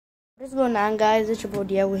What's going on, guys? It's your boy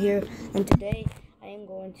Diego here, and today I am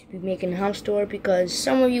going to be making a house tour because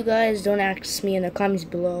some of you guys don't ask me in the comments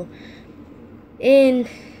below. In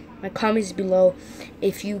my comments below,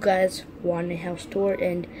 if you guys want a house tour,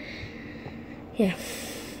 and yeah,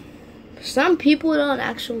 some people don't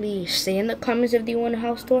actually say in the comments if they want a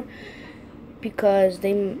house tour because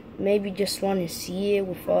they maybe just want to see it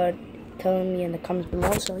without telling me in the comments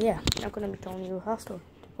below. So yeah, I'm not gonna be telling you a house tour.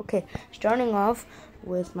 Okay, starting off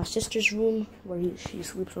with my sister's room where she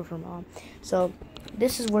sleeps with her mom. So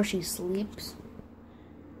this is where she sleeps.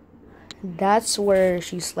 That's where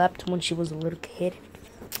she slept when she was a little kid.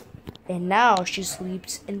 And now she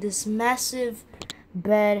sleeps in this massive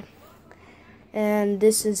bed. And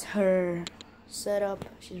this is her setup.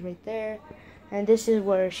 She's right there. And this is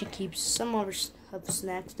where she keeps some of her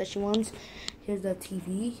snacks that she wants. Here's the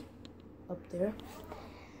TV up there.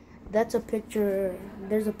 That's a picture.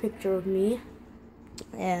 There's a picture of me.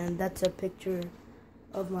 And that's a picture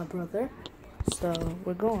of my brother. So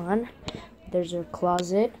we're going. There's her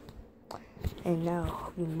closet. And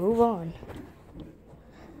now we move on.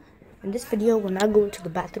 In this video, we're not going to the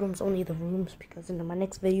bathrooms, only the rooms, because in my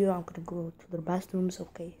next video, I'm gonna go to the bathrooms.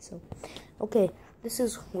 Okay, this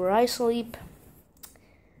is where I sleep.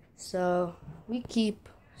 So we keep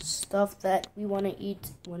stuff that we want to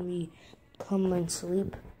eat when we come and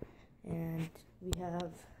sleep. And we have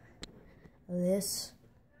this.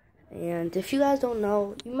 And if you guys don't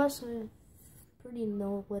know, you must pretty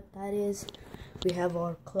know what that is. We have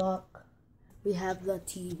our clock. We have the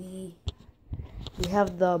TV. We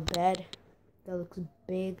have the bed that looks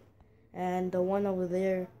big. And the one over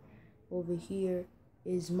there, over here,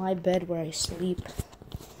 is my bed where I sleep.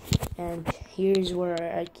 And here's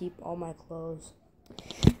where I keep all my clothes.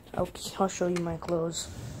 I'll show you my clothes.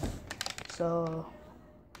 So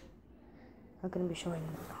I'm gonna be showing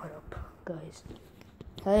you. Hold up, guys.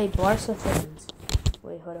 Hey, Barca fans.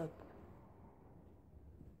 Wait, hold up.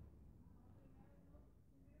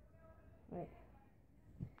 Wait.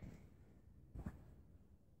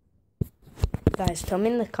 Guys, tell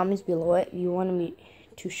me in the comments below if you want me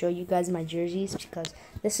to show you guys my jerseys, because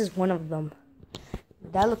this is one of them.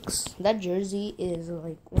 That jersey is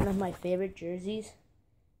like one of my favorite jerseys.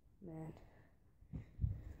 Man.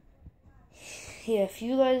 Yeah, if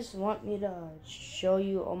you guys want me to show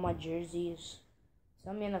you all my jerseys,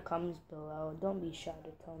 tell me in the comments below. Don't be shy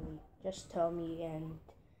to tell me. Just tell me, and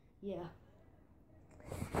yeah.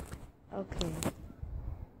 Okay.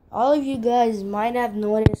 All of you guys might have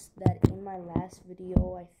noticed that in my last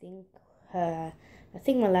video, I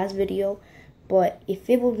think my last video, but if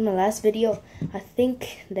it was my last video, I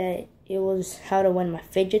think that it was how to win my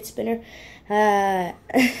fidget spinner. I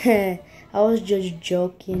was just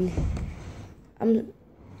joking.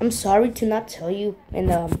 I'm sorry to not tell you in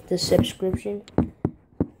the description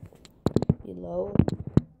below,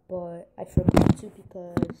 but I forgot to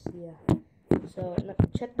because yeah. So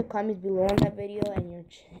check the comments below on that video,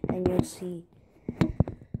 and you'll see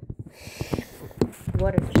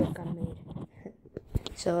what a joke I made.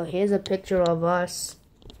 So here's a picture of us,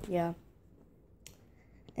 yeah,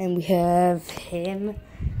 and we have him.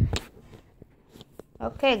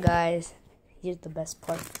 Okay, guys, here's the best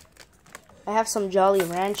part. I have some Jolly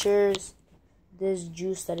Ranchers. This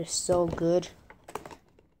juice that is so good.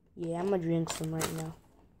 Yeah, I'm gonna drink some right now.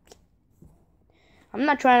 I'm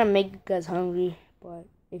not trying to make you guys hungry, but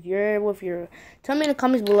if you're tell me in the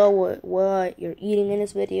comments below what you're eating in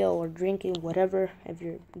this video or drinking, whatever,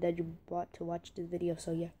 that you bought to watch this video.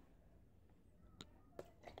 So yeah.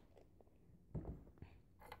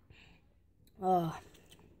 Oh,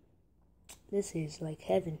 this is like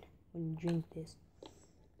heaven when you drink this.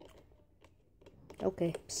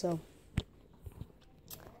 Okay,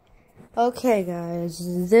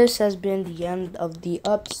 guys, this has been the end of the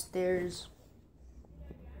upstairs.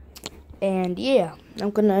 And yeah,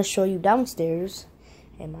 I'm gonna show you downstairs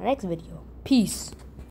in my next video. Peace.